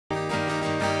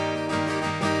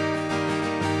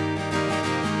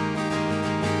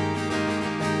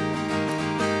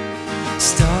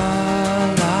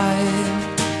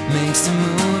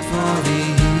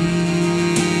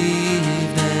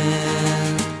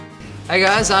Hey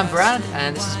guys, I'm Brad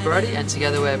and this is Brodie, and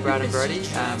together we're Brad and Brodie.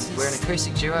 We're an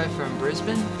acoustic duo from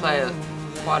Brisbane. We play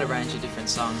quite a range of different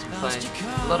songs. We play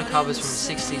a lot of covers from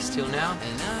the 60s till now.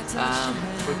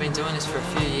 We've been doing this for a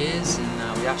few years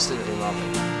and we absolutely love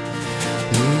it.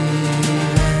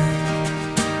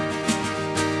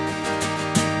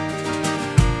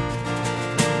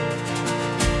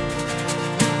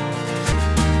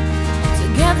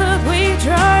 Together we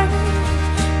drove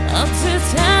up to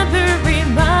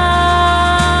Tambourine Mountain.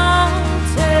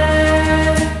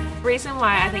 The reason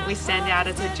why I think we stand out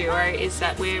as a duo is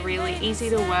that we're really easy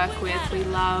to work with. We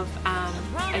love,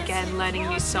 again, learning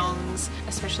new songs,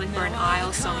 especially for an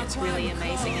IELTS song. It's really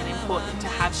amazing and important to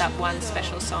have that one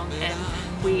special song, and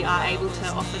we are able to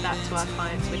offer that to our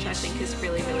clients, which I think is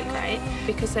really, really great.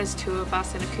 Because there's two of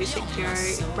us, an acoustic duo,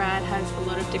 Brad has a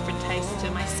lot of different tastes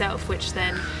to myself, which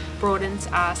then broadens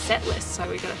our set list. So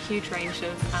we've got a huge range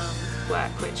of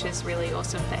work, which is really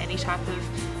awesome for any type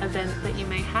of event that you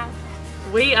may have.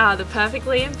 We are the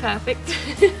Perfectly Imperfect.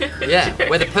 Yeah,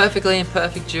 we're the Perfectly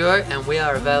Imperfect duo and we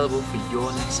are available for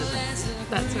your next event.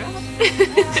 That's right.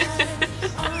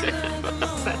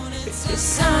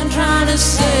 I'm trying to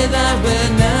say that we're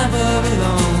not